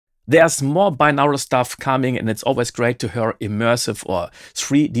There's more binaural stuff coming, and it's always great to hear immersive or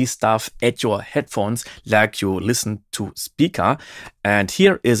 3D stuff at your headphones like you listen to speaker. And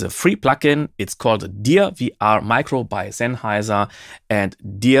here is a free plugin. It's called Dear VR Micro by Sennheiser and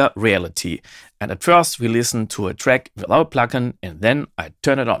Dear Reality. And at first we listen to a track without plugin, and then I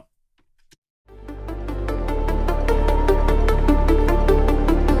turn it on.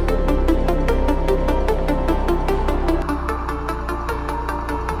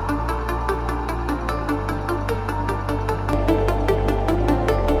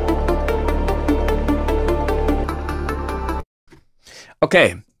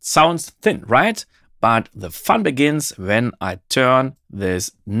 Okay, sounds thin, right? But the fun begins when I turn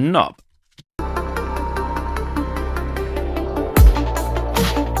this knob.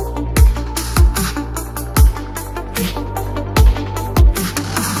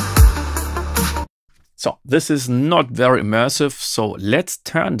 So this is not very immersive, so let's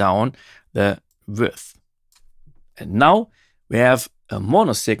turn down the width. And now we have a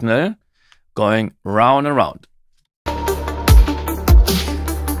mono signal going round and round.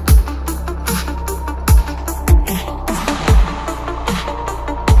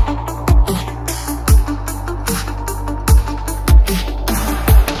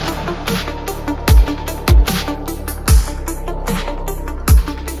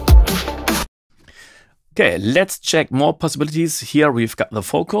 Okay, let's check more possibilities. Here we've got the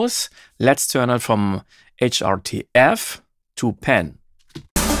focus. Let's turn it from HRTF to pen.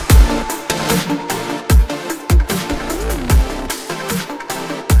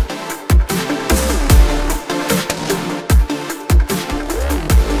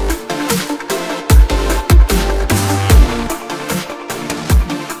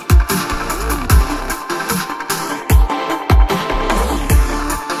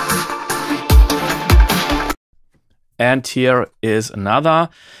 And here is another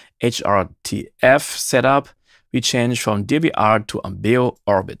HRTF setup. We change from DVR to Ambeo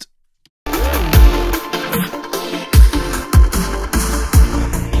Orbit.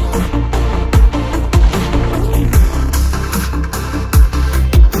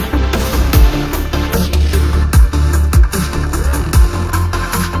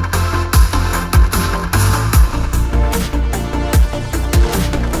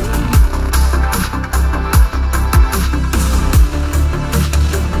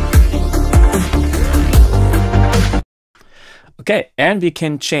 Okay, and we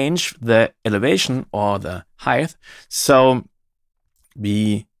can change the elevation or the height. So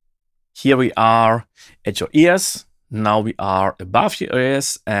here we are at your ears. Now we are above your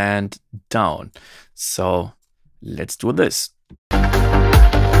ears and down. So let's do this.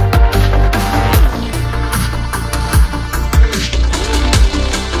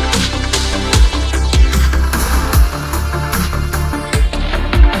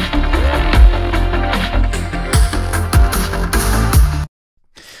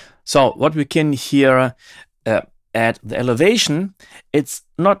 So what we can hear at the elevation, it's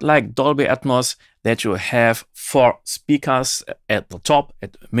not like Dolby Atmos that you have 4 speakers at the top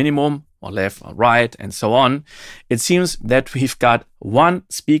at minimum, or left or right and so on. It seems that we've got 1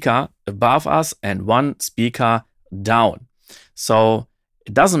 speaker above us and 1 speaker down. So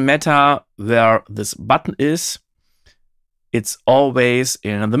it doesn't matter where this button is, it's always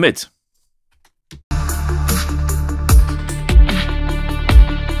in the mid.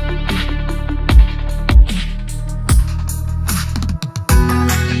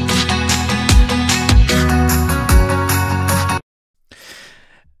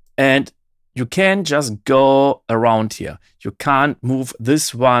 And you can just go around here. You can't move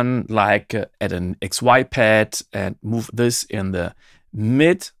this one like at an XY pad and move this in the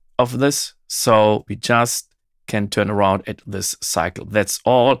mid of this. So we just can turn around at this cycle. That's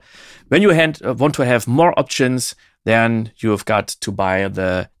all. When you want to have more options, then you've got to buy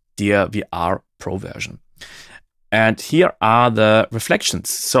the Dear VR Pro version. And here are the reflections.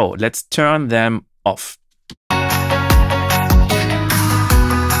 So let's turn them off.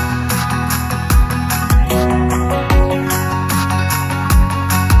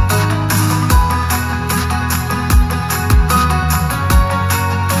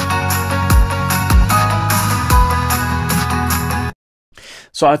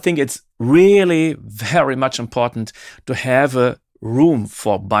 So I think it's really very much important to have a room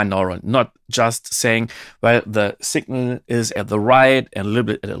for binaural, not just saying, well, the signal is at the right and a little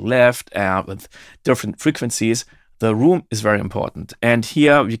bit at the left with different frequencies. The room is very important. And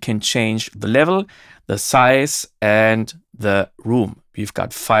here we can change the level, the size, and the room. We've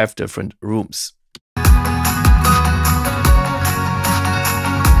got 5 different rooms.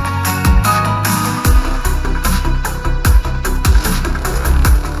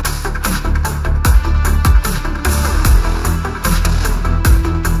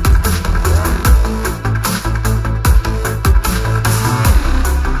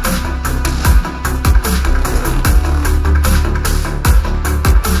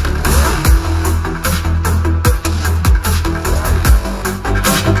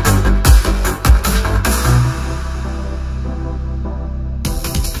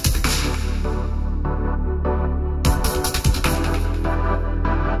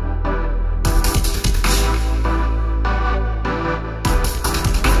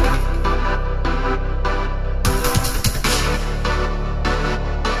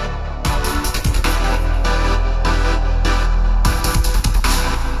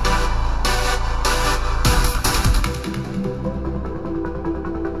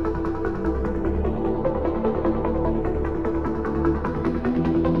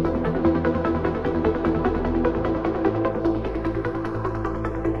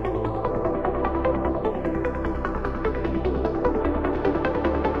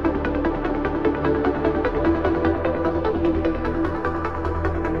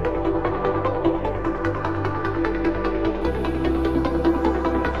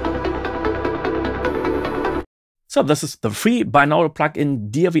 So this is the free binaural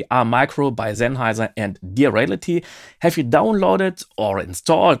plugin Dear VR Micro by Sennheiser and Dear Reality. Have you downloaded or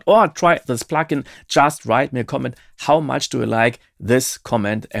installed or tried this plugin? Just write me a comment. How much do you like this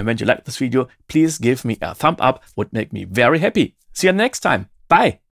comment? And when you like this video, please give me a thumb up. Would make me very happy. See you next time. Bye.